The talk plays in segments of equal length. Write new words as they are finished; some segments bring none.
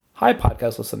Hi,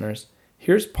 podcast listeners.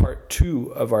 Here's part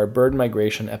 2 of our bird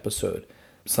migration episode.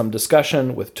 Some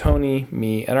discussion with Tony,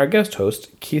 me, and our guest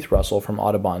host, Keith Russell from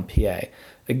Audubon, PA.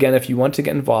 Again, if you want to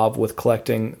get involved with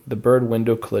collecting the bird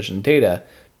window collision data,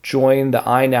 join the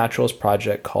iNaturalist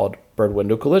project called Bird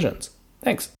Window Collisions.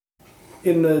 Thanks.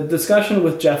 In the discussion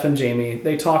with Jeff and Jamie,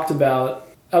 they talked about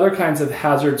other kinds of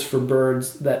hazards for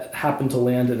birds that happen to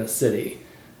land in a city.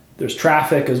 There's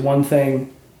traffic is one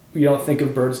thing. You don't think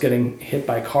of birds getting hit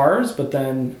by cars, but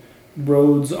then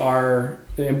roads are,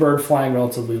 and bird flying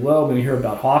relatively low. When you hear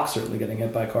about hawks certainly getting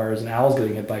hit by cars and owls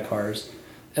getting hit by cars.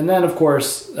 And then, of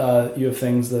course, you have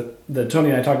things that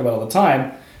Tony and I talk about all the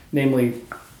time, namely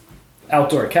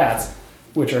outdoor cats,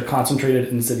 which are concentrated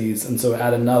in cities, and so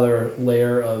add another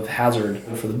layer of hazard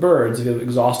for the birds. If you have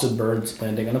exhausted birds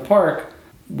landing in a park,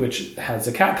 which has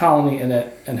a cat colony in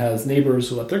it and has neighbors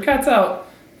who let their cats out,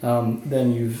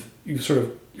 then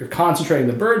you're concentrating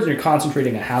the birds and you're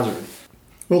concentrating a hazard.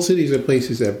 Well, cities are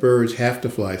places that birds have to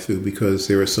fly through because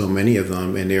there are so many of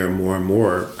them, and there are more and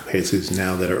more places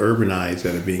now that are urbanized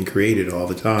that are being created all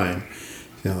the time.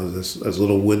 You know, as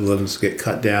little woodlands get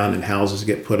cut down and houses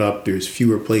get put up, there's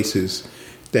fewer places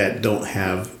that don't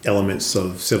have elements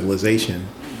of civilization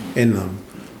in them.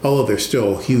 Although there's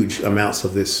still huge amounts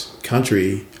of this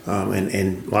country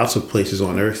and lots of places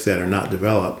on Earth that are not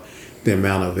developed, the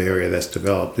amount of area that's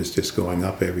developed is just going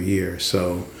up every year.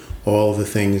 So all the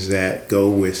things that go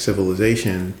with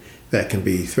civilization that can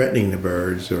be threatening to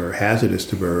birds or hazardous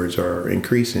to birds are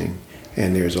increasing.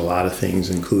 And there's a lot of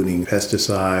things, including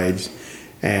pesticides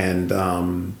and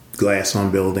glass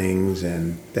on buildings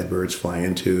and that birds fly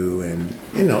into, and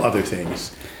other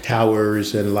things,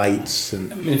 towers and lights.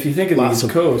 And I mean, if you think of the East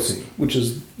Coast, which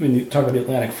is, when you talk about the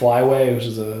Atlantic Flyway, which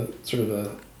is a sort of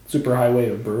a super highway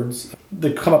of birds,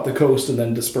 they come up the coast and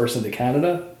then disperse into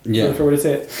Canada. Yeah, if I were to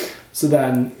say it. So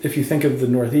then, if you think of the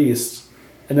Northeast,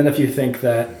 and then if you think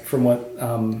that from what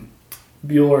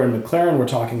Bueller and McLaren were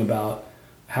talking about,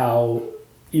 how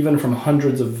even from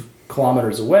hundreds of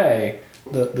kilometers away,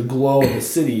 the glow of the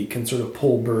city can sort of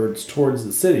pull birds towards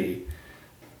the city.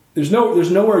 There's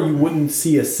nowhere you wouldn't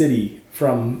see a city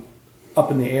from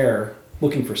up in the air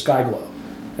looking for sky glow.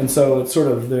 And so it's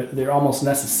sort of, they almost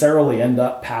necessarily end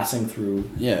up passing through.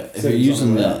 Yeah, if you're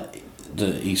using the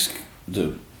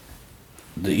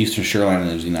eastern shoreline of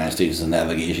the United States as a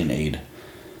navigation aid,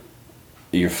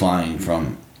 you're flying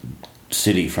from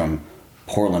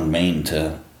Portland, Maine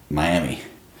to Miami.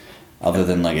 Other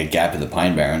than like a gap in the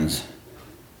Pine Barrens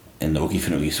and the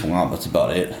Okefenokee Swamp, that's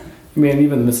about it. I mean,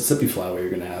 even the Mississippi Flyway, you're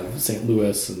going to have St.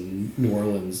 Louis and New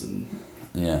Orleans and...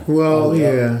 Yeah. Well,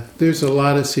 yeah. There's a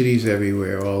lot of cities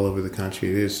everywhere, all over the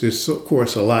country. There's of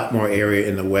course a lot more area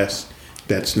in the West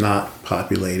that's not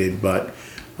populated, but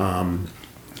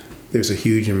there's a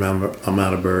huge amount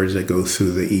of birds that go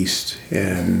through the East,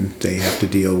 and they have to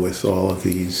deal with all of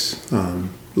these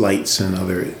lights and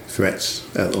other threats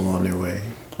along their way.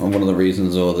 Well, one of the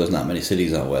reasons, though, there's not many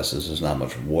cities out west is there's not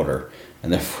much water,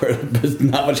 and therefore there's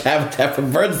not much habitat for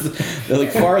birds. They're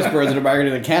like forest birds that are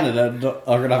migrating to Canada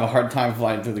are going to have a hard time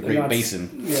flying through the Great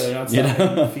Basin. Yeah, they're not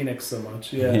stopping Phoenix so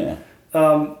much. Yeah.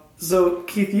 Yeah. So,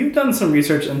 Keith, you've done some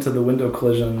research into the window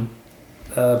collision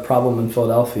problem in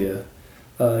Philadelphia.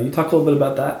 You talk a little bit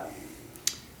about that?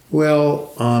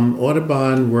 Well,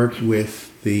 Audubon worked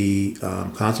with the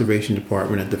Conservation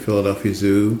Department at the Philadelphia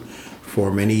Zoo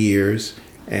for many years.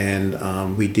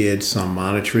 And we did some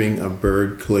monitoring of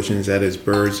bird collisions, that is,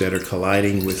 birds that are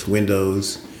colliding with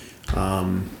windows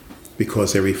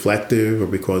because they're reflective or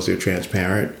because they're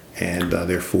transparent and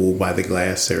they're fooled by the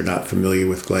glass. They're not familiar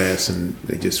with glass and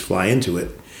they just fly into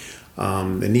it.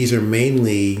 And these are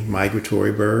mainly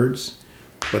migratory birds,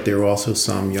 but there are also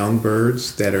some young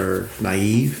birds that are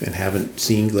naive and haven't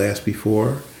seen glass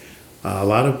before. A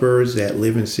lot of birds that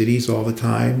live in cities all the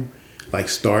time, like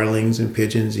starlings and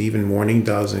pigeons, even mourning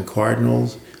doves and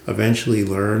cardinals, eventually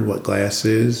learn what glass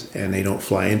is and they don't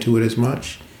fly into it as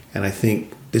much. And I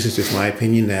think, this is just my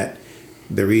opinion, that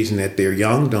the reason that their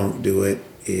young don't do it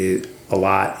a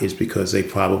lot is because they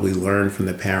probably learn from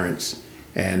the parents.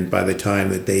 And by the time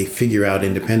that they figure out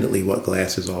independently what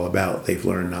glass is all about, they've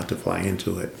learned not to fly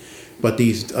into it. But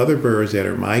these other birds that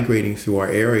are migrating through our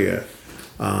area,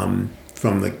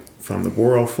 from the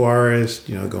boreal forest,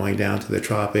 going down to the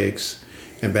tropics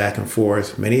and back and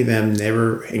forth, many of them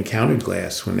never encountered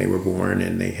glass when they were born,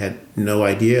 and they had no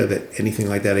idea that anything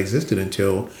like that existed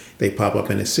until they pop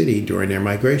up in a city during their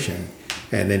migration.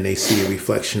 And then they see a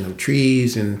reflection of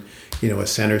trees in, a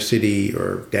center city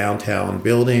or downtown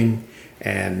building,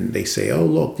 and they say, "Oh,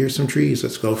 look, there's some trees.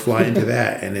 Let's go fly into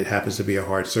that." And it happens to be a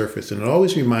hard surface. And it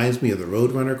always reminds me of the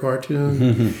Roadrunner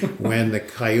cartoon when the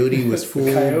coyote was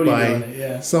fooled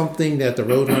by something that the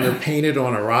Roadrunner painted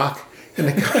on a rock, and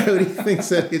the coyote thinks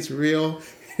that it's real.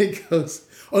 It goes,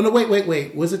 "Oh no,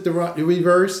 wait! Was it the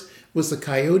reverse? Was the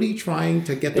coyote trying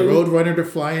to get the Roadrunner to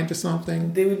fly into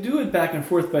something?" They would do it back and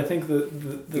forth, but I think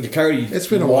the coyote. It's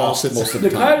been a while since most of the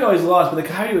time. coyote always lost, but the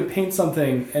coyote would paint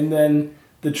something, and then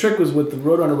the trick was with the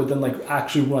Roadrunner would then like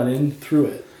actually run in through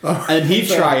it. And he'd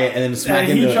try it and then smack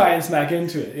into it. And he'd try and smack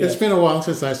into it. Yeah. It's been a while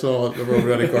since I saw the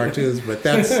Roadrunner cartoons, but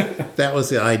that was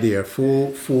the idea.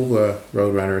 Fool the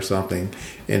Roadrunner or something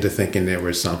into thinking there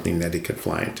was something that it could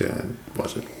fly into, and it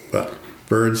wasn't. But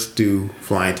birds do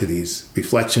fly into these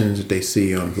reflections that they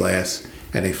see on glass,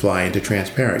 and they fly into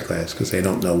transparent glass because they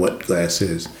don't know what glass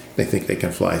is. They think they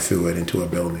can fly through it into a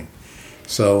building.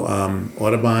 So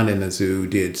Audubon and the zoo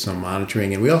did some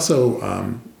monitoring, and we also,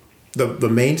 the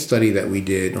main study that we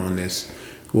did on this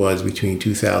was between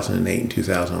 2008 and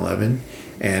 2011,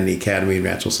 and the Academy of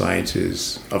Natural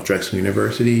Sciences of Drexel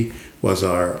University was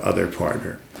our other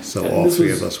partner. So all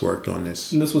three of us worked on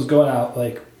this. And this was going out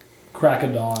like crack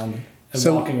of dawn and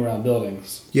walking around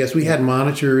buildings. Yes, we had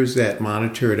monitors that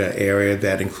monitored an area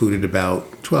that included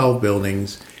about 12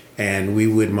 buildings, and we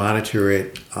would monitor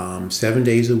it 7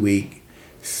 days a week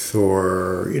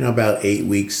for about 8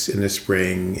 weeks in the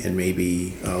spring and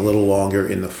maybe a little longer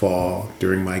in the fall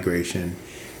during migration.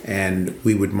 And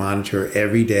we would monitor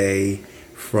every day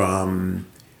from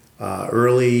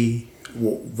very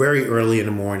early in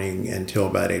the morning until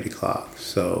about 8 o'clock.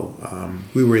 So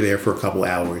we were there for a couple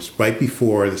hours, right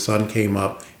before the sun came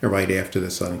up and right after the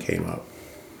sun came up.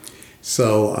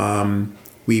 So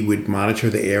we would monitor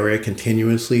the area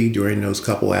continuously during those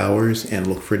couple hours and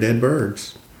look for dead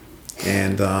birds.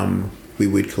 And we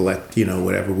would collect,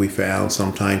 whatever we found.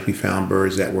 Sometimes we found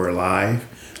birds that were alive.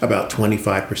 About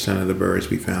 25% of the birds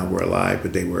we found were alive,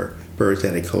 but they were birds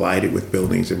that had collided with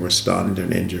buildings and were stunned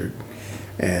and injured.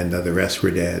 And the rest were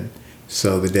dead.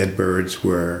 So the dead birds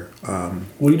were What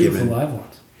do you do with the live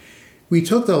ones? We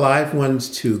took the live ones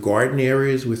to garden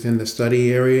areas within the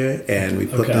study area, and we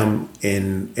put them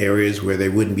in areas where they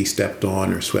wouldn't be stepped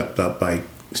on or swept up by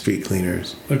street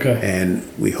cleaners. Okay. And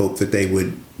we hoped that they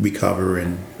would recover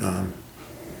and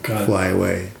fly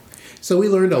away. So we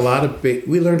learned a lot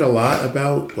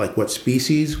about like what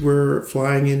species were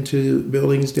flying into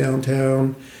buildings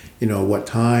downtown, what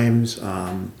times,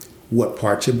 what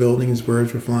parts of buildings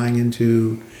birds were flying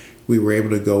into. We were able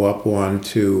to go up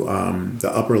onto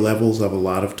the upper levels of a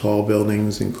lot of tall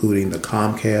buildings, including the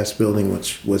Comcast building,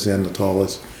 which was in the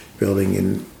tallest building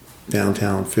in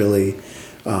downtown Philly,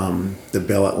 the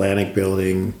Bell Atlantic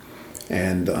building,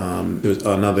 and there was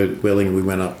another building we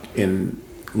went up and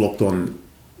looked on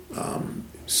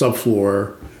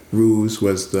subfloor. Ruse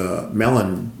was the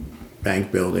Mellon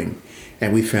Bank building,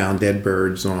 and we found dead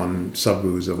birds on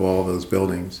sub-roofs of all those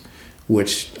buildings,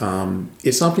 which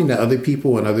is something that other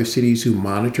people in other cities who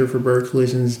monitor for bird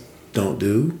collisions don't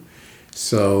do.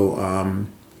 So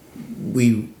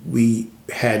we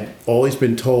had always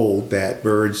been told that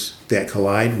birds that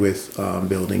collide with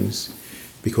buildings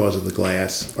because of the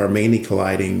glass are mainly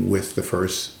colliding with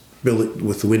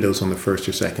with the windows on the first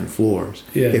or second floors,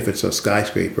 if it's a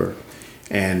skyscraper.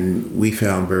 And we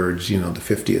found birds, the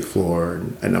 50th floor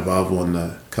and above on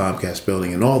the Comcast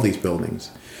building and all these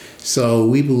buildings. So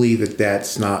we believe that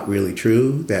that's not really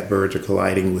true, that birds are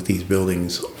colliding with these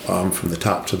buildings from the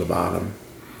top to the bottom.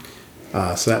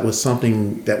 So that was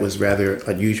something that was rather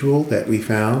unusual that we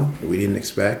found, that we didn't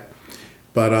expect.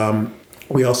 But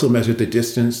we also measured the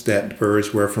distance that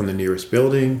birds were from the nearest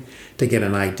building to get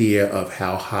an idea of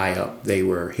how high up they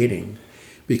were hitting.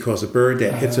 Because a bird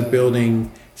that hits a building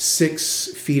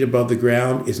 6 feet above the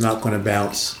ground is not going to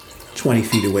bounce 20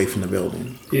 feet away from the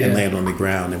building and land on the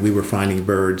ground. And we were finding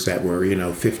birds that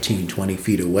were, 15, 20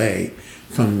 feet away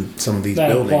from some of these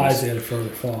buildings. That implies they had a further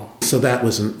fall. So that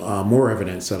was more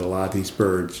evidence that a lot of these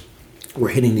birds were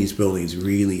hitting these buildings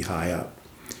really high up.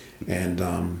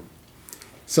 And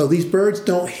so these birds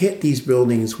don't hit these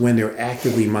buildings when they're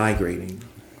actively migrating.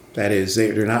 That is,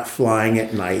 they're not flying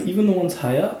at night. Even the ones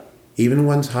high up? Even the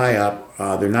ones high up,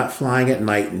 they're not flying at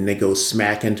night and they go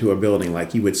smack into a building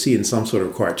like you would see in some sort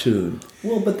of cartoon.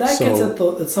 Well, but that gets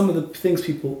at some of the things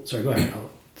people... Sorry, go ahead.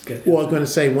 Well, I was going to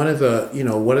say one of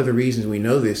the reasons we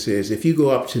know this is if you go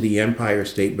up to the Empire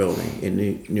State Building in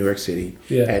New York City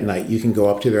at night, you can go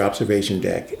up to their observation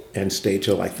deck and stay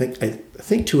till I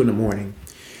think 2 a.m.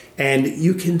 And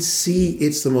you can see,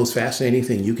 it's the most fascinating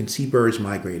thing. You can see birds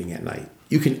migrating at night.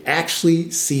 You can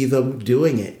actually see them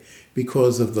doing it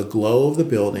because of the glow of the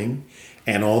building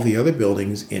and all the other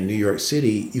buildings in New York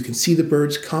City, you can see the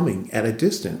birds coming at a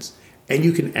distance. And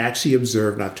you can actually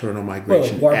observe nocturnal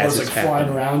migration as it's flying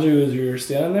happening. around you as you're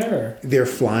standing there? Or? They're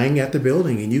flying at the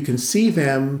building, and you can see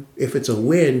them, if it's a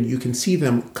wind, you can see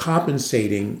them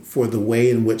compensating for the way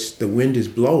in which the wind is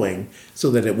blowing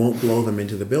so that it won't blow them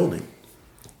into the building.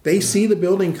 They see the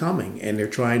building coming, and they're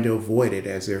trying to avoid it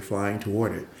as they're flying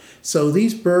toward it. So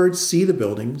these birds see the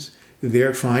buildings,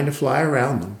 they're trying to fly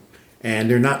around them,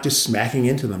 and they're not just smacking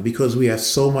into them. Because we have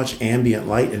so much ambient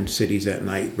light in cities at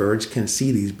night, birds can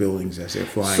see these buildings as they're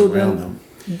flying around them.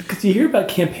 Because you hear about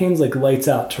campaigns like Lights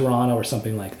Out Toronto or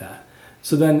something like that.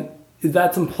 So then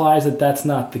that implies that that's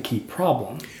not the key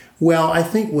problem. Well, I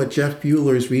think what Jeff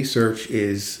Bueller's research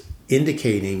is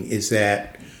indicating is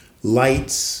that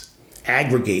lights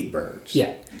aggregate birds.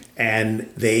 Yeah. And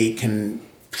they can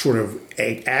sort of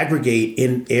aggregate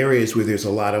in areas where there's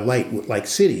a lot of light, like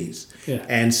cities. Yeah.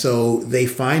 And so they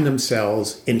find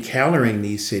themselves encountering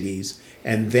these cities,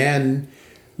 and then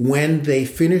when they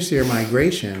finish their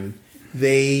migration,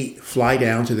 they fly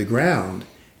down to the ground,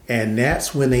 and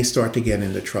that's when they start to get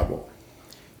into trouble.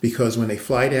 Because when they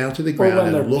fly down to the ground or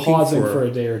when they're and looking pausing for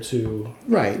a day or two.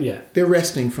 Right. Yeah. They're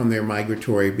resting from their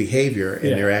migratory behavior,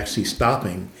 and they're actually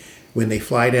stopping. When they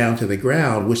fly down to the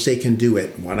ground, which they can do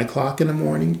at 1 o'clock in the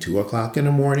morning, 2 o'clock in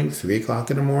the morning, 3 o'clock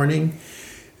in the morning,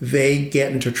 they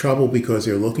get into trouble because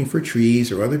they're looking for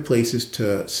trees or other places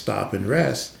to stop and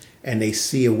rest, and they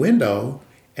see a window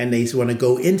and they want to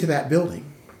go into that building.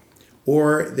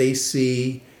 Or they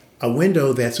see a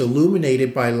window that's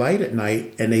illuminated by light at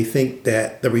night, and they think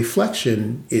that the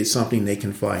reflection is something they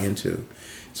can fly into.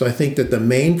 So I think that the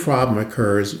main problem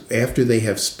occurs after they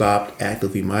have stopped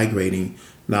actively migrating,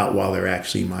 not while they're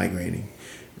actually migrating.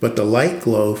 But the light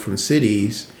glow from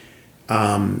cities,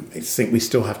 I think we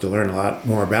still have to learn a lot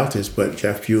more about this, but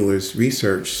Jeff Bueller's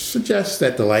research suggests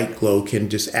that the light glow can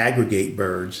just aggregate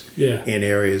birds in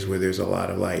areas where there's a lot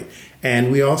of light.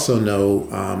 And we also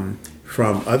know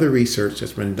from other research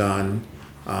that's been done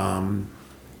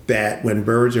that when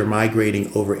birds are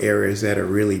migrating over areas that are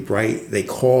really bright, they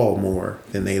call more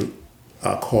than they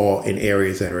call in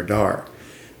areas that are dark,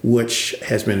 which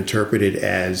has been interpreted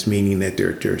as meaning that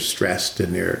they're stressed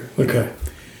and they're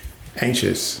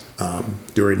anxious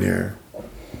during their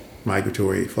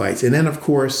migratory flights. And then, of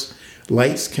course,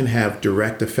 lights can have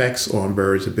direct effects on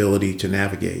birds' ability to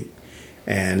navigate.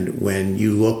 And when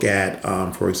you look at,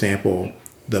 for example,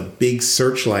 the big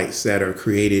searchlights that are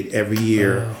created every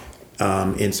year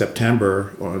in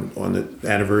September on the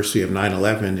anniversary of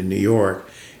 9/11 in New York,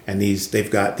 and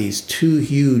they've got these two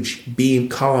huge beam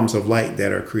columns of light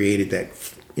that are created that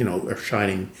are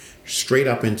shining straight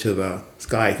up into the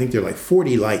sky. I think there are like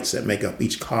 40 lights that make up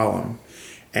each column.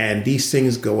 And these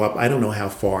things go up, I don't know how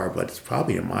far, but it's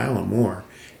probably a mile or more.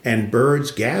 And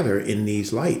birds gather in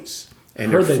these lights.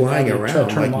 And they're flying around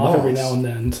turn like them off every moths. now and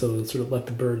then to sort of let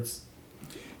the birds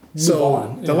move So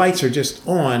on. the lights are just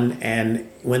on, and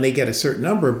when they get a certain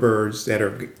number of birds that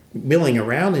are milling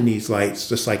around in these lights,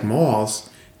 just like moths,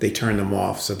 they turn them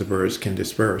off so the birds can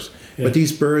disperse. Yeah. But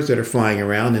these birds that are flying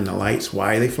around in the lights,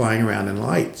 why are they flying around in the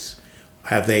lights?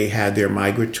 Have they had their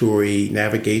migratory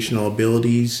navigational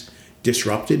abilities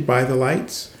disrupted by the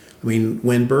lights? I mean,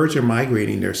 when birds are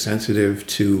migrating, they're sensitive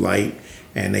to light,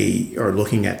 and they are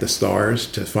looking at the stars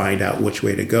to find out which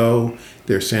way to go.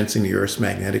 They're sensing the Earth's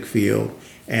magnetic field,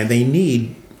 and they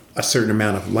need a certain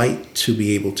amount of light to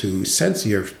be able to sense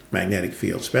the Earth's magnetic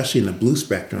field, especially in the blue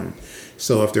spectrum.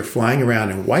 So if they're flying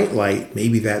around in white light,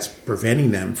 maybe that's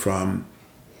preventing them from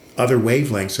other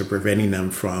wavelengths, or preventing them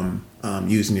from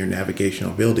using their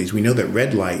navigational abilities. We know that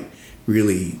red light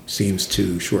really seems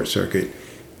to short circuit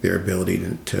their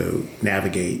ability to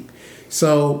navigate.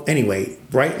 So anyway,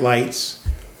 bright lights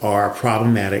are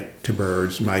problematic to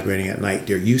birds migrating at night.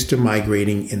 They're used to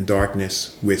migrating in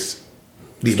darkness with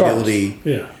the ability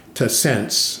to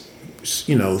sense,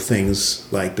 things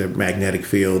like the magnetic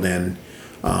field and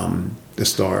the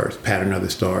stars, pattern of the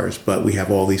stars. But we have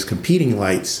all these competing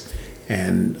lights,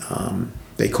 and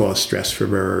they cause stress for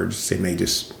birds. They may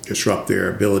just disrupt their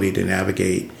ability to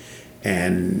navigate.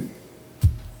 And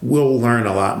we'll learn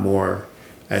a lot more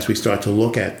as we start to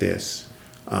look at this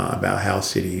about how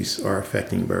cities are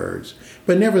affecting birds.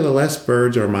 But nevertheless,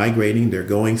 birds are migrating. They're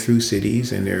going through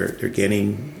cities, and they're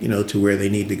getting to where they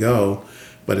need to go.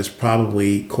 But it's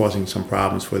probably causing some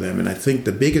problems for them. And I think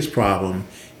the biggest problem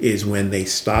is when they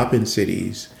stop in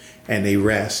cities and they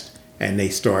rest, and they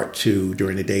start to,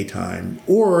 during the daytime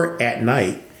or at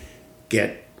night,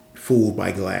 get fooled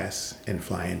by glass and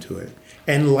fly into it.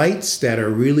 And lights that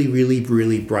are really, really,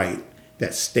 really bright,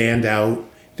 that stand out,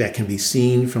 that can be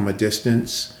seen from a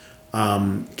distance,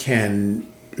 can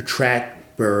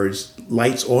attract birds,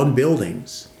 lights on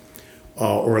buildings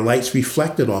or lights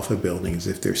reflected off of buildings,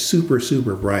 if they're super,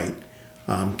 super bright,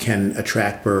 can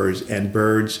attract birds, and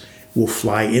birds will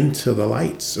fly into the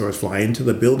lights or fly into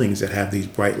the buildings that have these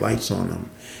bright lights on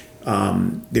them.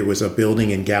 There was a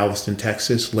building in Galveston,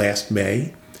 Texas last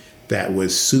May that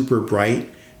was super bright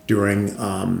during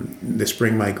the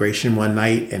spring migration one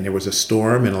night, and there was a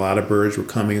storm and a lot of birds were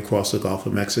coming across the Gulf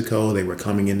of Mexico. They were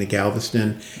coming into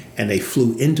Galveston and they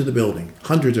flew into the building.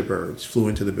 Hundreds of birds flew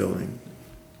into the building.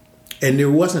 And it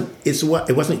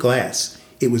wasn't glass.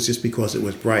 It was just because it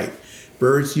was bright.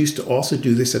 Birds used to also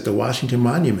do this at the Washington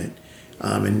Monument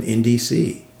in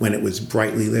D.C. when it was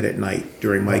brightly lit at night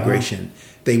during migration. Wow.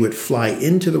 They would fly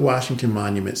into the Washington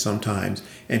Monument sometimes,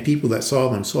 and people that saw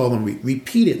them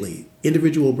repeatedly,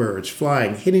 individual birds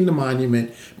flying, hitting the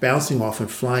monument, bouncing off and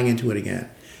flying into it again.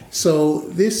 So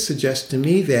this suggests to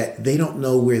me that they don't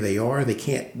know where they are. They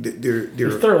can't. They're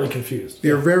thoroughly confused.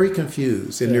 They're very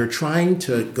confused, and they're trying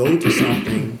to go to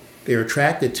something they're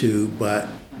attracted to, but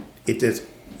it's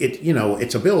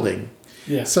a building.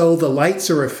 Yeah. So the lights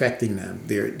are affecting them.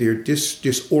 They're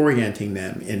disorienting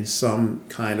them in some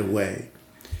kind of way.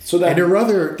 And there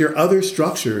are other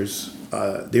structures.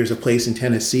 There's a place in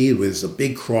Tennessee with a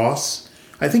big cross.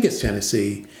 I think it's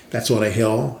Tennessee. That's on a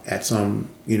hill at some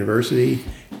university,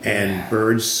 and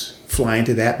birds fly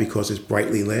into that because it's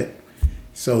brightly lit.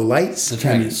 So lights. They're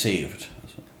trying to get saved.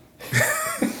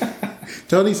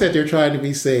 Tony said they're trying to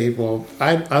be saved. Well,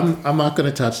 I'm not going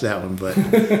to touch that one, but.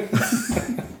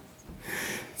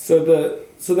 So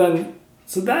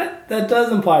that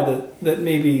does imply that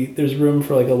maybe there's room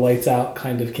for like a lights out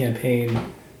kind of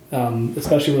campaign,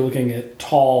 especially we're looking at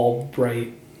tall,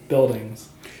 bright buildings.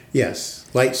 Yes,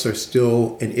 lights are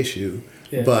still an issue,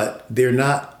 but they're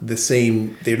not the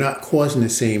same. They're not causing the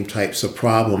same types of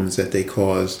problems that they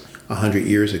caused 100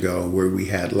 years ago, where we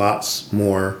had lots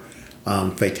more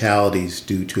fatalities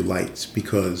due to lights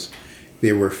because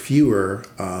there were fewer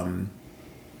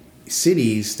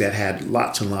cities that had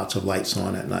lots and lots of lights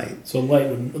on at night. So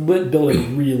lit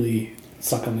building really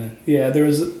suck them in. Yeah, there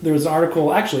was an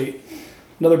article, actually,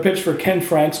 another pitch for Ken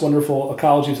Frank's wonderful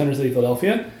Ecology of Center City,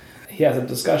 Philadelphia. He has a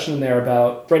discussion in there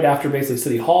about right after basically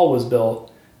City Hall was built,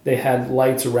 they had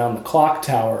lights around the clock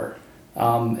tower,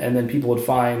 and then people would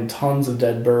find tons of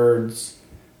dead birds.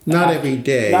 Not every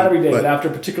day, but after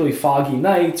particularly foggy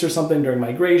nights or something during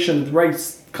migration, the right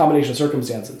combination of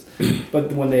circumstances.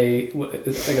 But when they,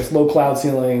 I guess, low cloud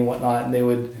ceiling and whatnot, and they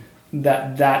would,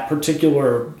 that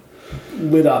particular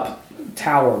lit up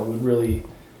tower would really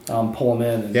pull them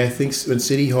in. I think when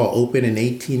City Hall opened in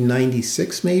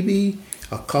 1896, maybe,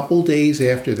 a couple days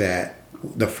after that,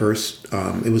 the first,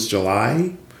 it was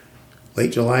July,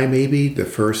 late July maybe, the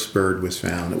first bird was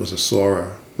found. It was a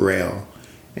Sora rail,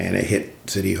 and it hit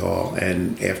City Hall.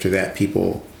 And after that,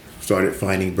 people started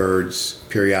finding birds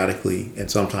periodically, and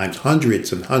sometimes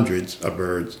hundreds and hundreds of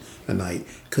birds a night,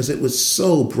 because it was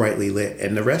so brightly lit.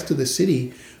 And the rest of the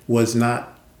city was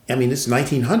not, it's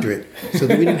 1900, so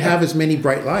we didn't have as many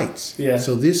bright lights. Yeah.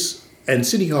 So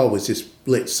City Hall was just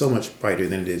lit so much brighter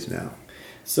than it is now.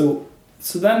 So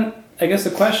then, I guess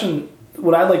the question,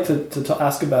 what I'd like to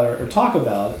ask about or talk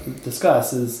about,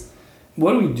 discuss, is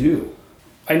what do we do?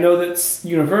 I know that some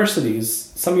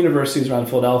universities around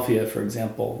Philadelphia, for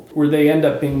example, where they end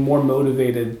up being more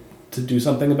motivated to do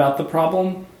something about the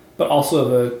problem, but also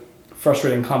have a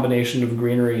frustrating combination of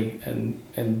greenery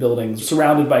and buildings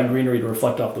surrounded by greenery to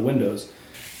reflect off the windows.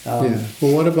 Well,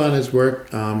 Audubon has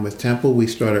worked with Temple. We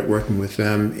started working with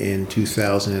them in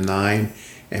 2009,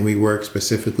 and we work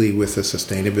specifically with the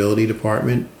sustainability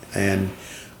department. And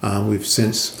we've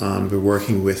since been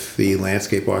working with the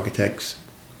landscape architects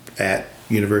at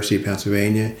University of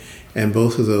Pennsylvania, and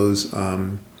both of those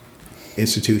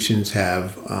institutions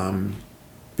have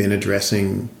been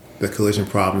addressing the collision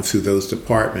problem through those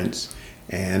departments,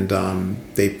 and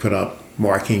they put up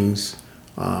markings,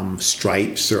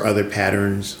 stripes or other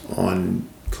patterns on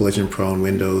collision-prone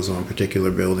windows on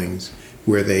particular buildings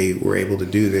where they were able to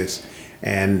do this,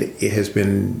 and it has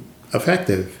been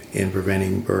effective in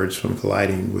preventing birds from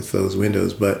colliding with those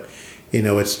windows. But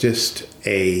it's just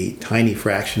a tiny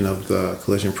fraction of the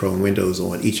collision-prone windows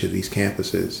on each of these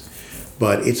campuses.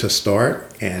 But it's a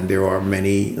start, and there are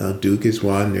many, Duke is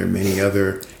one, there are many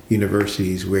other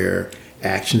universities where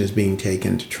action is being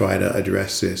taken to try to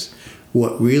address this.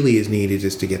 What really is needed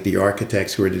is to get the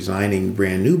architects who are designing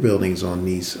brand new buildings on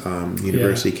these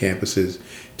university campuses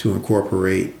to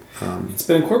incorporate. It's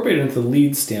been incorporated into the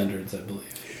LEED standards, I believe.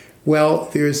 Well,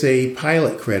 there's a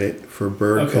pilot credit for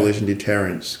bird collision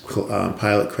deterrence,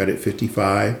 pilot credit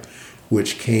 55,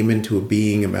 which came into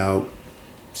being about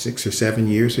 6 or 7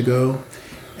 years ago.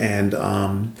 And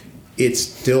it's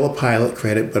still a pilot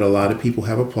credit, but a lot of people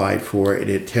have applied for it.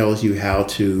 It tells you how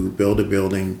to build a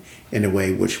building in a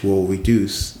way which will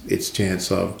reduce its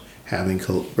chance of having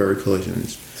bird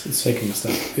collisions. It's taking the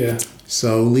step, yeah.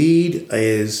 So LEED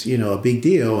is, a big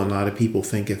deal. A lot of people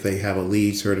think if they have a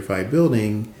LEED certified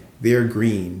building, they're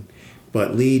green.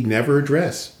 But LEED never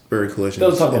addressed bird collisions. It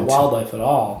doesn't talk about wildlife at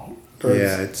all.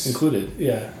 Birds it's included,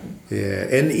 yeah. Yeah,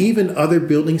 and even other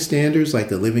building standards like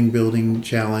the Living Building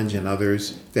Challenge and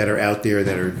others that are out there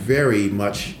that are very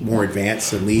much more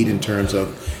advanced than LEED in terms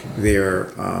of their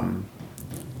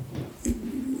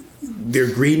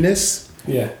greenness.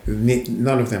 Yeah.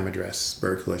 None of them address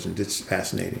bird collisions. It's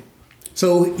fascinating.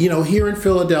 So, here in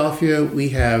Philadelphia, we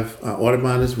have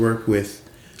Audubon has worked with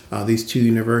these two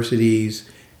universities,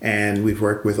 and we've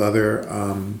worked with other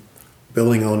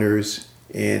building owners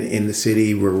in the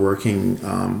city. We're working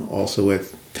also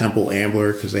with Temple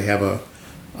Ambler because they have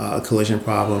a collision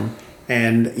problem.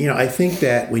 And, I think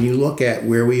that when you look at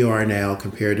where we are now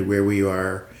compared to where we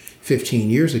are 15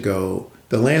 years ago,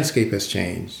 the landscape has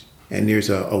changed. And there's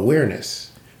a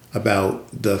awareness about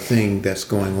the thing that's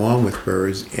going on with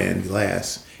birds and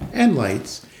glass and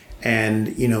lights.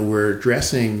 And, we're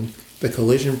addressing the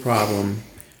collision problem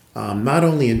not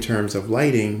only in terms of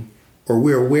lighting, or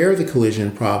we're aware of the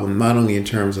collision problem not only in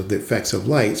terms of the effects of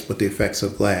lights, but the effects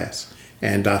of glass.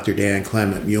 And Dr. Dan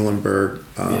Clem at Muhlenberg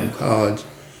College,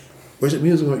 or is it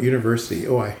Muhlenberg University?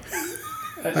 We'll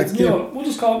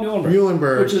just call it Muhlenberg.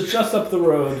 Muhlenberg. Which is just up the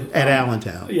road. At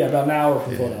Allentown. Yeah, about an hour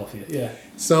from Philadelphia, yeah.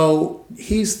 So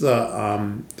he's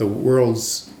the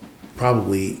world's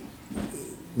probably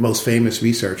most famous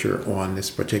researcher on this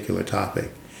particular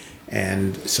topic.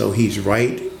 And so he's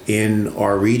right in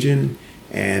our region,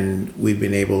 and we've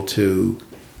been able to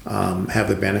have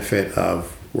the benefit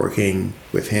of working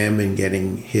with him and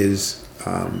getting his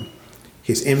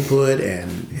input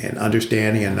and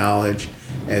understanding and knowledge,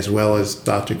 as well as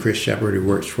Dr. Chris Shepard, who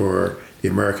works for the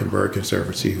American Bird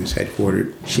Conservancy, who's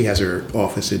headquartered. She has her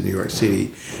office in New York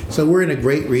City. So we're in a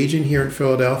great region here in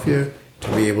Philadelphia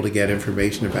to be able to get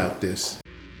information about this.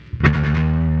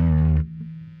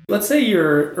 Let's say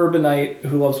you're an urbanite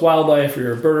who loves wildlife, or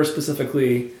you're a birder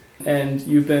specifically, and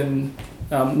you've been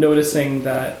noticing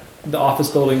that the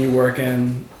office building you work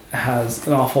in has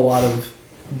an awful lot of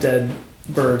dead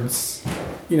birds,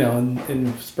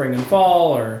 in spring and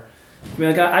fall, or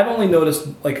I've only noticed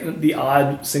the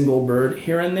odd single bird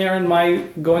here and there in my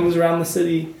goings around the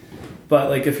city.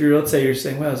 But if let's say you're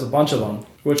saying, well, there's a bunch of them,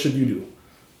 what should you do?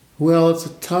 Well, it's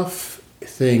a tough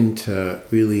thing to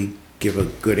really give a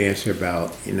good answer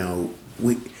about.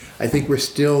 I think we're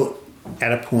still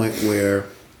at a point where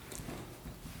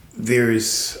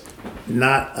there's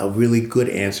not a really good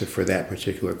answer for that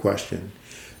particular question.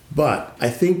 But I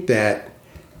think that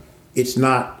it's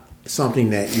not something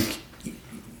that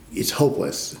it's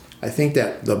hopeless. I think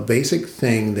that the basic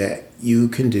thing that you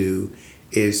can do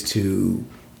is to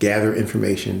gather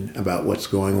information about what's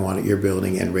going on at your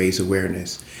building and raise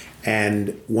awareness.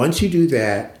 And once you do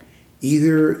that,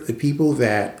 either the people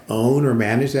that own or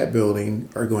manage that building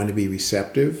are going to be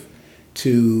receptive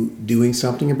to doing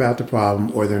something about the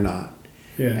problem, or they're not.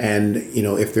 Yeah. And,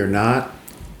 if they're not,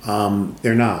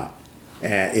 they're not.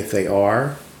 If they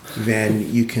are,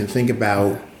 then you can think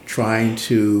about trying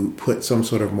to put some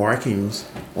sort of markings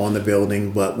on the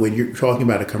building. But when you're talking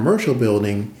about a commercial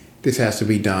building, this has to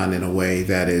be done in a way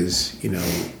that is,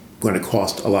 going to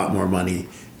cost a lot more money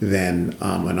than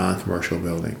a non-commercial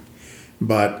building.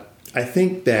 But I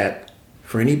think that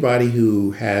for anybody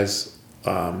who has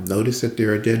noticed that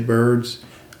there are dead birds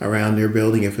around their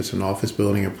building, if it's an office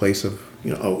building, a place of,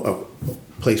 a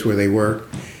place where they work,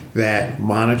 that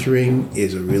monitoring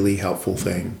is a really helpful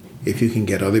thing. If you can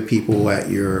get other people at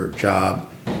your job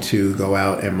to go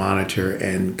out and monitor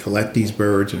and collect these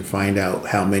birds and find out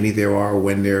how many there are,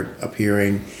 when they're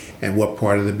appearing, and what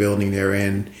part of the building they're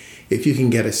in. If you can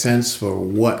get a sense for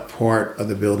what part of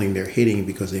the building they're hitting,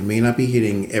 because they may not be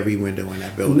hitting every window in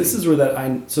that building. And this is where the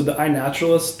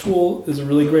iNaturalist tool is a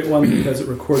really great one, because it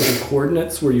records the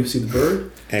coordinates where you see the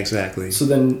bird. Exactly. So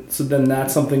then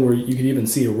that's something where you could even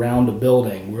see around a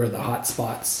building where the hot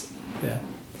spots. Yeah.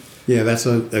 Yeah, that's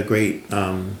a great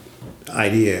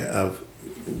idea of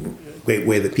great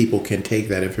way that people can take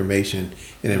that information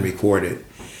and then record it.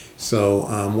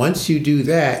 So once you do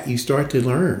that, you start to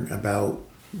learn about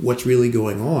what's really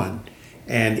going on.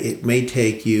 And it may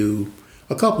take you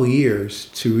a couple years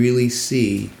to really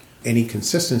see any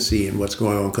consistency in what's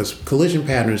going on, because collision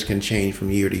patterns can change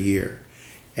from year to year.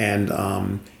 And,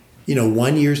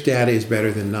 1 year's data is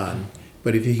better than none.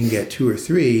 But if you can get 2 or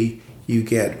 3, you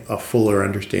get a fuller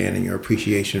understanding or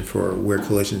appreciation for where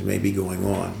collisions may be going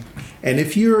on. And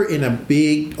if you're in a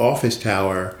big office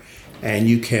tower and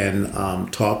you can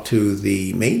talk to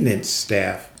the maintenance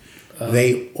staff,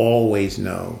 they always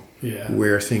know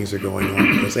where things are going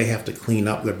on because they have to clean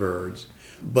up the birds.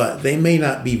 But they may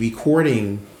not be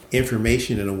recording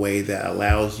information in a way that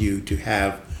allows you to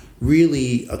have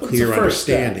really a clear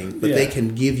understanding, but they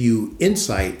can give you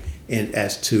insight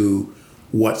as to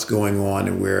what's going on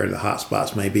and where the hot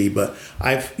spots may be. But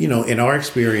I've, in our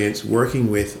experience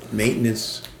working with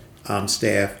maintenance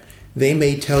staff, they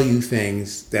may tell you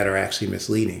things that are actually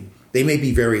misleading. They may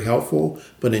be very helpful,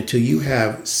 but until you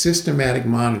have systematic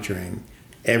monitoring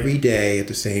every day at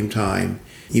the same time,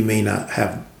 you may not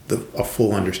have a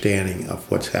full understanding of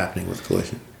what's happening with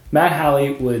collision. Matt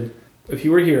Halley would, if he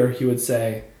were here, he would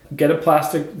say, get a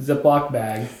plastic Ziploc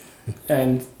bag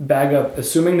and bag up,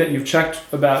 assuming that you've checked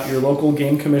about your local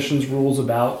game commission's rules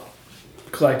about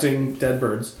collecting dead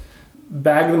birds,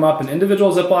 bag them up in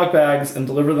individual Ziploc bags and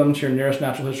deliver them to your nearest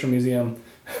natural history museum.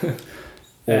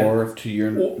 Or to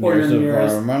your nearest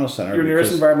environmental center. Your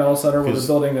nearest environmental center where they're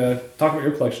building talk about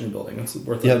your collection you're building. It's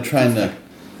worth it. Yeah, I'm trying to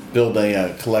build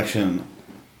a collection.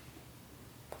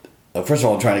 First of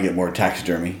all, I'm trying to get more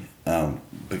taxidermy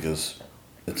because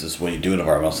it's just what you do at an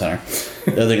environmental center.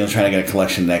 The other thing, I'm trying to get a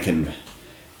collection that can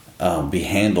be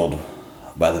handled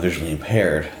by the visually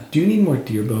impaired. Do you need more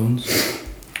deer bones?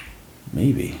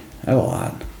 Maybe. I have a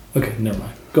lot. Okay, never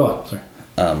mind. Go on, sorry.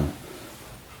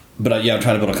 But I'm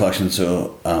trying to build a collection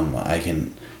so I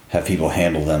can have people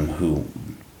handle them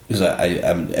because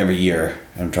I'm every year,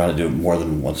 I'm trying to do it more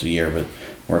than once a year, but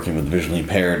working with the visually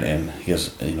impaired, and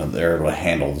they're able to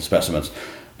handle the specimens.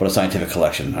 But a scientific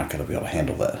collection, I'm not going to be able to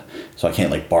handle that. So I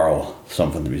can't borrow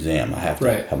some from the museum. I have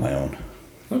to have my own.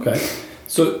 Okay.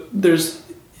 So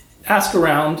ask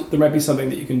around. There might be something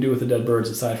that you can do with the dead birds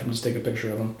aside from just take a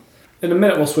picture of them. In a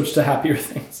minute, we'll switch to happier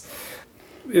things.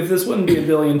 If this wouldn't be a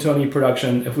Billy and Tony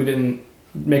production if we didn't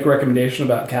make a recommendation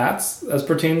about cats as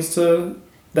pertains to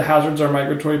the hazards our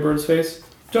migratory birds face.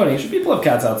 Tony, should people have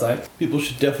cats outside? People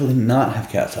should definitely not have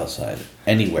cats outside.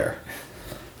 Anywhere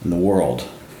in the world,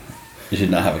 you should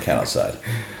not have a cat outside.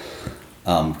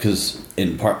 Because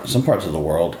in some parts of the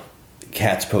world,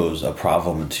 cats pose a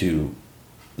problem to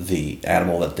the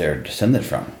animal that they're descended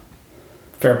from.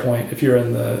 Fair point. If you're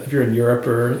in Europe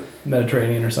or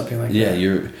Mediterranean or something like that. Yeah,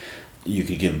 you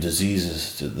could give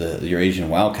diseases to your Asian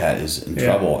wildcat is in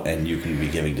trouble, and you can be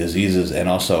giving diseases and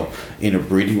also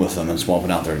interbreeding with them and swapping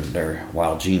out their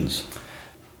wild genes.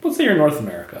 Let's say you're in North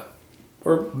America,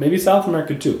 or maybe South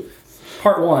America too.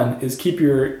 Part one is keep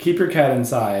your cat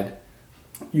inside.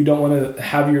 You don't want to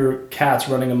have your cats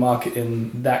running amok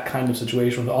in that kind of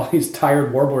situation with all these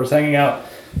tired warblers hanging out,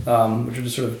 which are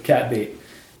just sort of cat bait.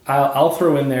 I'll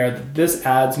throw in there that this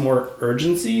adds more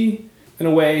urgency in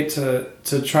a way to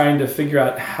trying to figure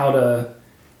out how to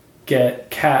get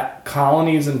cat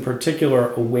colonies in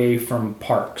particular away from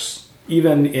parks.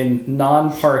 Even in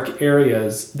non-park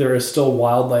areas, there is still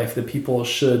wildlife that people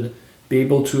should be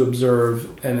able to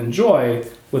observe and enjoy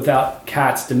without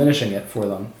cats diminishing it for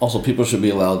them. Also, people should be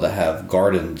allowed to have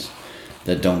gardens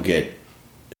that don't get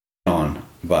on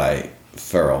by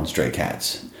feral and stray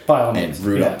cats and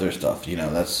root up their stuff. They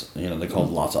cause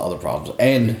lots of other problems.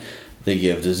 And they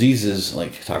give diseases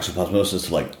like toxoplasmosis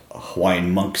to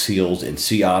Hawaiian monk seals and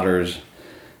sea otters.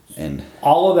 And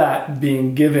all of that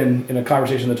being given in a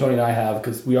conversation that Tony and I have,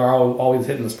 because we are always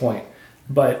hitting this point,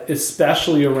 but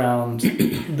especially around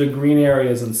the green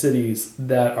areas and cities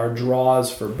that are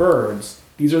draws for birds,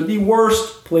 these are the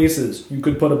worst places you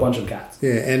could put a bunch of cats.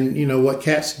 Yeah, and what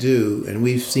cats do, and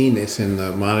we've seen this in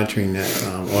the monitoring that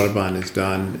Audubon has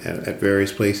done at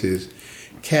various places,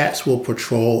 cats will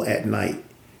patrol at night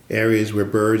areas where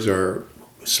birds are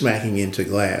smacking into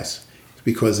glass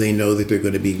because they know that they're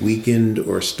going to be weakened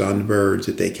or stunned birds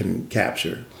that they can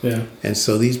capture. Yeah. And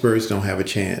so these birds don't have a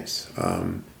chance.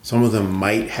 Some of them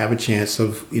might have a chance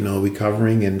of,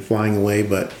 recovering and flying away,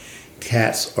 but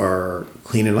cats are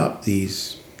cleaning up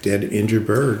these dead, injured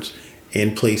birds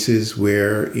in places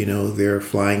where, they're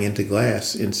flying into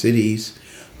glass in cities,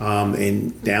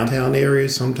 in downtown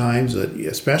areas sometimes,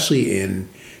 especially in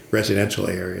residential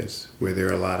areas where there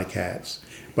are a lot of cats.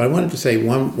 But I wanted to say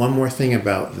one more thing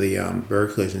about the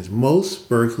bird collisions. Most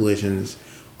bird collisions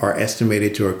are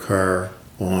estimated to occur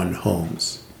on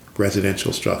homes,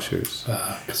 residential structures.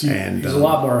 There's a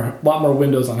lot more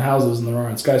windows on houses than there are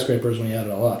on skyscrapers when you add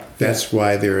it all up. That's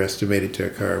why they're estimated to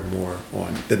occur more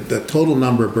on the total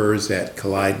number of birds that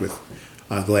collide with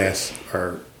glass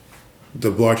are the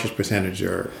largest percentage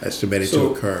are estimated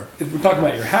to occur. If we're talking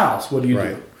about your house, what do you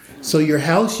do? So your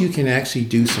house, you can actually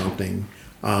do something.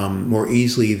 more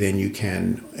easily than you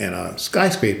can in a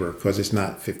skyscraper because it's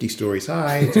not 50 stories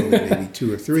high. It's only maybe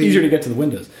 2 or 3. It's easier to get to the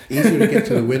windows. Easier to get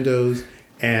to the windows.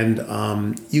 And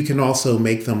you can also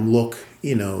make them look,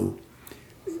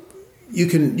 you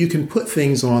can put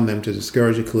things on them to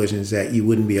discourage the collisions that you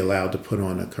wouldn't be allowed to put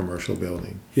on a commercial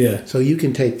building. Yeah. So you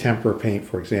can take tempera paint,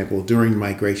 for example, during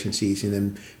migration season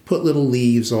and put little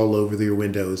leaves all over your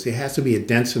windows. It has to be a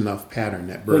dense enough pattern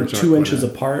that birds like 2 inches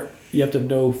apart. You have to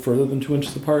go further than 2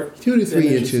 inches apart. 2 to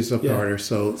 3 inches apart or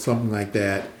so, something like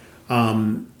that.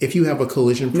 If you have a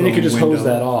collision-prone you could just window, hose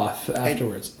that off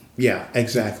afterwards. Yeah,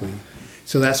 exactly.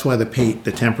 So that's why the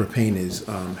tempera paint is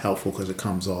helpful because it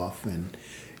comes off. And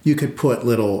you could put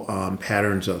little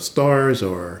patterns of stars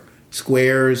or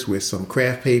squares with some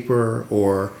craft paper,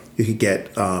 or you could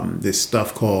get this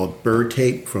stuff called bird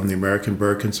tape from the American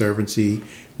Bird Conservancy,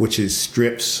 which is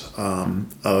strips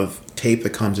of tape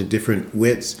that comes in different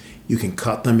widths. You can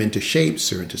cut them into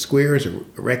shapes or into squares or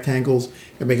rectangles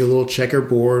and make a little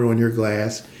checkerboard on your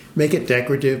glass. Make it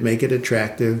decorative, make it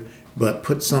attractive, but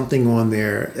put something on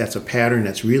there that's a pattern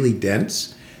that's really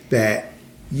dense that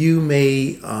you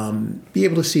may be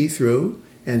able to see through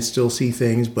and still see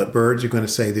things, but birds are going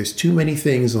to say there's too many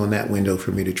things on that window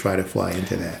for me to try to fly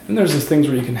into that. And there's these things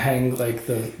where you can hang like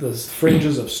the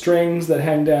fringes of strings that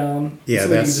hang down. Yeah, so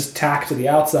that you can just tack to the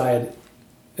outside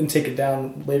and take it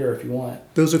down later if you want.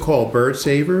 Those are called bird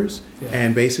savers,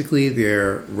 and basically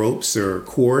they're ropes or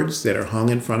cords that are hung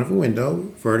in front of a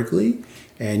window vertically,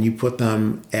 and you put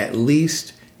them at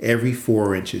least every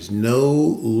 4 inches, no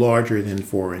larger than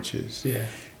 4 inches. Yeah.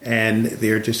 And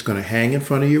they're just going to hang in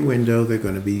front of your window. They're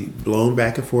going to be blown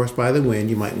back and forth by the wind.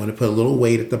 You might want to put a little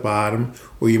weight at the bottom,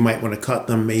 or you might want to cut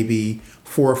them maybe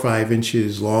 4 or 5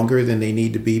 inches longer than they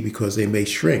need to be because they may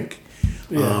shrink.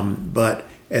 Yeah. But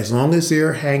as long as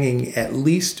they're hanging at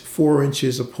least 4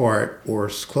 inches apart or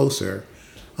closer,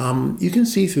 you can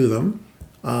see through them,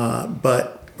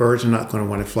 but birds are not going to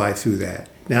want to fly through that.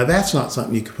 Now, that's not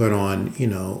something you could put on,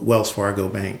 Wells Fargo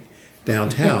Bank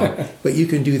downtown, but you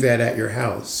can do that at your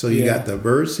house. So you got the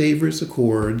bird savers, the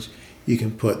cords. You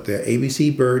can put the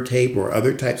ABC bird tape or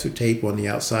other types of tape on the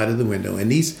outside of the window.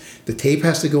 And the tape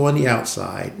has to go on the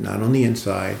outside, not on the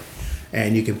inside.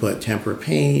 And you can put tempera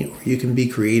paint, or you can be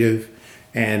creative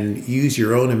and use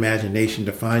your own imagination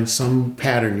to find some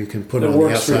pattern you can put on the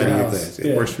outside of your glass.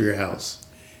 It works for your house.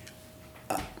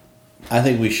 I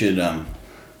think we should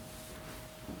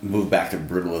move back to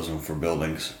brutalism for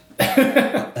buildings.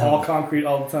 All concrete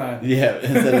all the time. Yeah,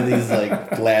 instead of these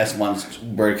glass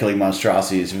bird-killing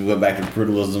monstrosities, we go back to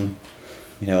brutalism.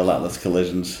 A lot less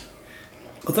collisions.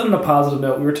 Let's end on a positive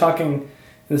note. We were talking in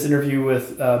this interview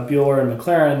with Bueller and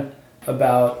McLaren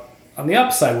about, on the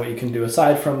upside, what you can do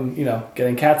aside from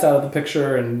getting cats out of the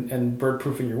picture and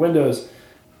bird-proofing your windows.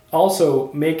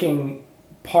 Also, making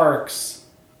parks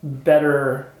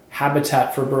better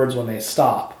habitat for birds when they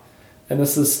stop. And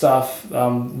this is stuff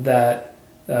that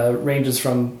ranges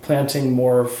from planting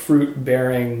more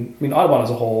fruit-bearing. Audubon as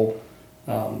a whole,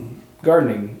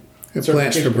 gardening. The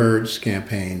Plants for Birds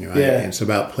campaign, right? Yeah. And it's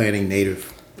about planting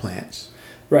native plants.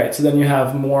 Right. So then you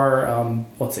have more,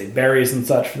 let's say, berries and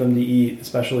such for them to eat,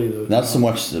 especially the. Not so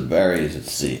much the berries.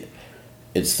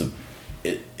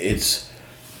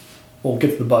 We'll get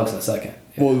to the bugs in a second.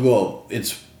 Yeah. Well,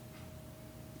 it's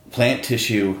plant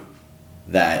tissue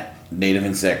that native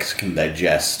insects can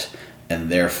digest, and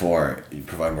therefore you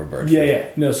provide more bird food. Yeah.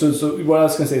 No, so what I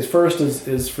was going to say is first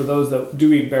is for those that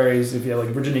do eat berries, if you have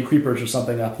like Virginia creepers or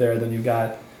something up there, then you've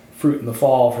got fruit in the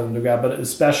fall for them to grab, but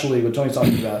especially what Tony's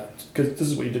talking about, because this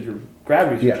is what you did your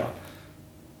grad research on.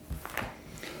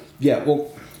 Yeah,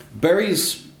 well,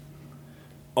 berries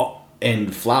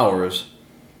and flowers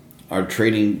are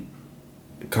trading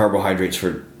carbohydrates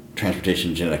for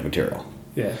transportation genetic material.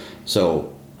 Yeah.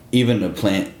 So even a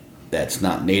plant that's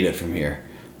not native from here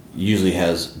usually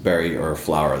has berry or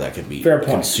flower that could be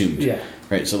consumed. Yeah.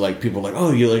 Right. So people are like,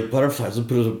 oh, you like butterflies? Let's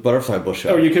put a butterfly bush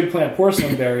out. Or you could plant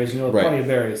porcelain berries. Plenty of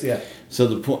berries. Yeah. So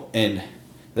the point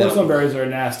porcelain berries are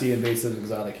nasty, invasive,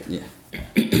 exotic. Yeah.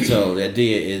 So the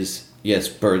idea is, yes,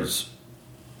 birds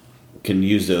can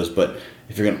use those, but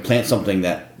if you're going to plant something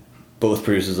that both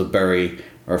produces a berry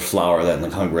or a flower that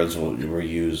hummingbirds will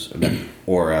use,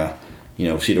 or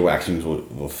cedar waxwings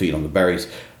will feed on the berries,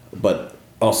 but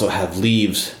also have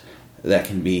leaves that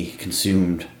can be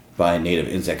consumed by native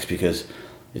insects, because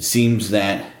it seems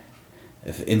that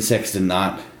if insects did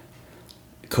not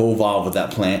co-evolve with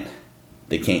that plant,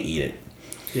 they can't eat it.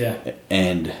 Yeah.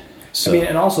 And so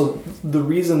and also the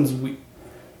reasons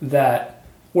that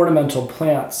ornamental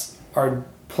plants are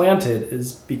planted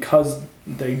is because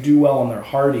they do well and they're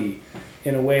hardy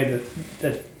in a way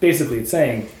that basically it's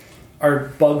saying our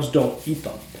bugs don't eat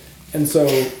them. And so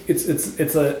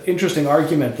it's an interesting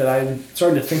argument that I'm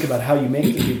starting to think about how you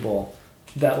make to people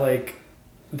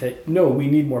that no, we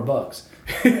need more bugs.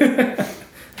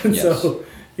 And Yes. so,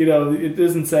 it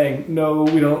isn't saying, no,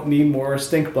 we don't need more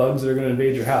stink bugs that are going to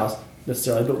invade your house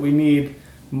necessarily, but we need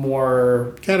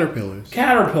more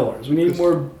Caterpillars. We need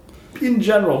more, in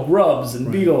general, grubs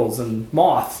and beetles and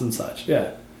moths and such.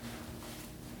 Yeah.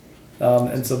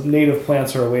 And so native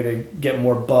plants are a way to get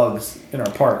more bugs in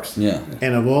our parks. Yeah.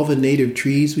 And of all the native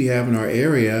trees we have in our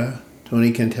area,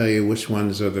 Tony can tell you which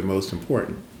ones are the most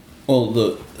important. Well,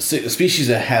 the species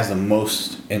that has the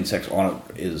most insects on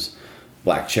it is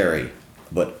black cherry,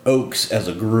 but oaks as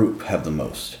a group have the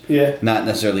most. Yeah. Not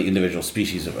necessarily individual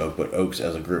species of oak, but oaks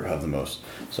as a group have the most.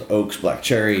 So oaks, black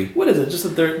cherry. What is it? Just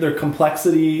that their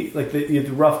complexity, like you have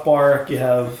the rough bark, you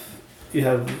have. I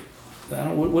don't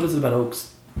know what is it about oaks.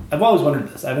 I've always wondered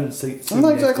this. I haven't seen. I'm not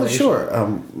the exactly explanation. sure. I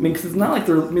mean, because it's not like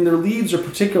their leaves are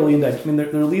particularly index. I mean,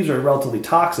 their leaves are relatively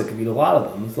toxic if you eat a lot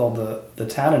of them with all the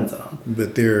tannins in them.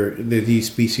 But they're these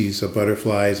species of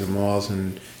butterflies and moths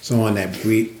and so on that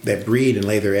breed and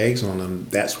lay their eggs on them.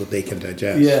 That's what they can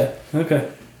digest. Yeah. Okay.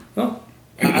 Well,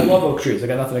 I love oak trees. I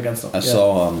got nothing against them. I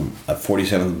saw at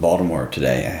 47th Baltimore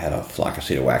today. I had a flock of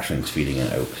cedar waxwings feeding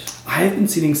in oaks. I have been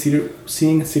seeing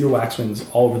cedar waxwings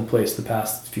all over the place the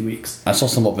past few weeks. I saw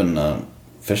some up in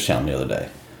Fishtown the other day.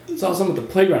 I saw some at the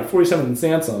playground, 47th and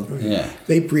Sansom. Yeah.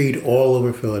 They breed all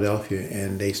over Philadelphia,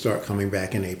 and they start coming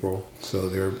back in April, so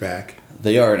they're back.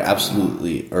 They are an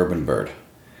absolutely urban bird.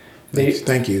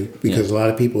 Thank you, because a lot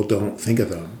of people don't think of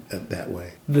them that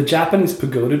way. The Japanese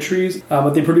pagoda trees,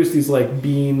 but they produce these like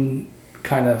bean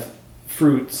kind of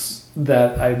fruits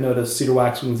that I've noticed cedar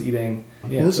waxwings eating.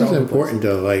 Yeah, Well, this they're is all over the place. important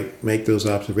to make those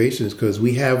observations because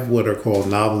we have what are called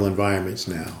novel environments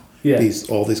now. Yeah.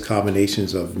 All these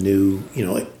combinations of new,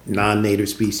 non-native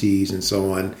species and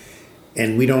so on,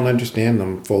 and we don't understand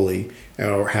them fully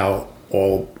or how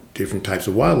all different types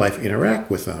of wildlife interact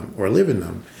with them or live in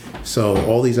them. So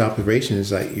all these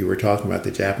observations, like you were talking about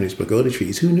the Japanese pagoda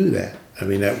trees, who knew that? I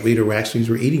mean, that cedar waxwings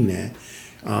were eating that.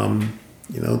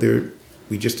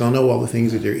 We just don't know all the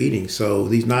things that they're eating. So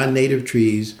these non-native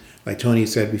trees, like Tony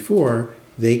said before,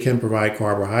 they can provide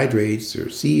carbohydrates or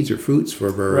seeds or fruits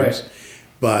for birds. Right.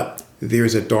 But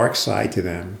there's a dark side to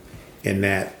them in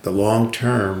that the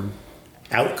long-term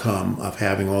outcome of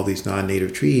having all these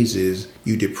non-native trees is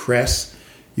you depress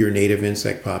your native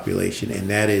insect population, and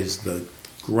that is the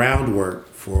groundwork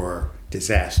for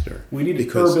disaster. We need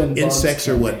because urban bugs insects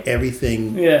are what coming.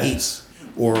 everything Yeah. eats,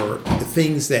 or the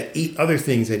things that eat other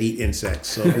things that eat insects.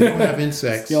 So if we don't have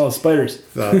insects, Spiders.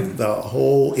 the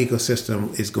whole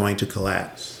ecosystem is going to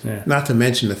collapse. Yeah. Not to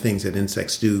mention the things that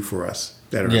insects do for us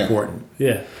that are Yeah. important.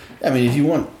 Yeah. I mean, if you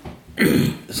want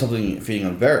something feeding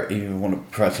on berry, you want to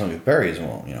provide something with berries.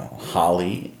 Well,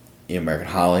 holly, American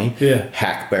holly, Yeah.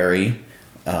 hackberry,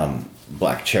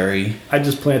 black cherry. I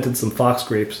just planted some fox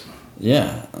grapes.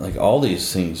 Yeah, like all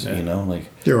these things. Yeah.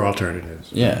 There are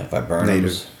alternatives. Viburnums,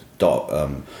 Native.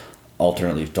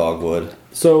 alternate leaf dogwood.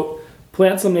 So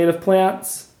plant some native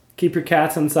plants, keep your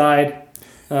cats inside,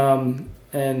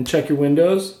 and check your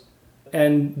windows.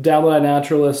 And download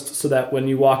iNaturalist so that when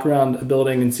you walk around a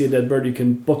building and see a dead bird, you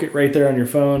can book it right there on your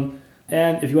phone.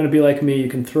 And if you want to be like me, you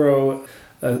can throw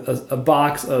a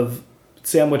box of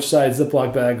sandwich-sized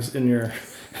Ziploc bags in your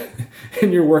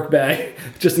in your work bag,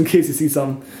 just in case you see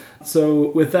some.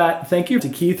 So with that, thank you to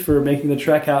Keith for making the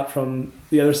trek out from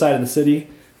the other side of the city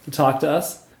to talk to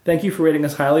us. Thank you for rating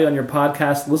us highly on your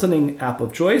podcast listening app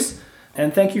of choice.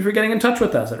 And thank you for getting in touch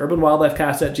with us at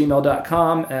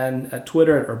urbanwildlifecast@gmail.com and at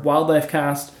Twitter at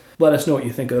urbwildlifecast. Let us know what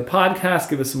you think of the podcast.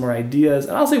 Give us some more ideas.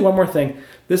 And I'll say one more thing.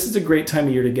 This is a great time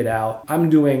of year to get out. I'm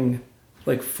doing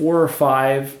like 4 or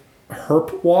 5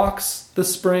 herp walks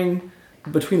this spring.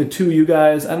 Between the two of you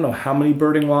guys, I don't know how many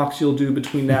birding walks you'll do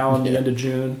between now and the end of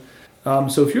June.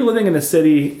 So if you're living in a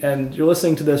city and you're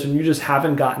listening to this and you just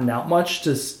haven't gotten out much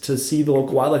to see the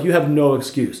local wildlife, you have no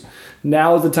excuse.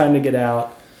 Now is the time to get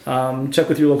out. Check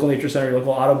with your local nature center, your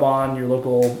local Audubon, your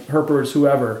local herpers,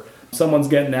 whoever. Someone's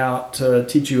getting out to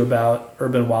teach you about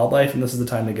urban wildlife, and this is the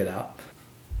time to get out.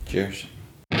 Cheers.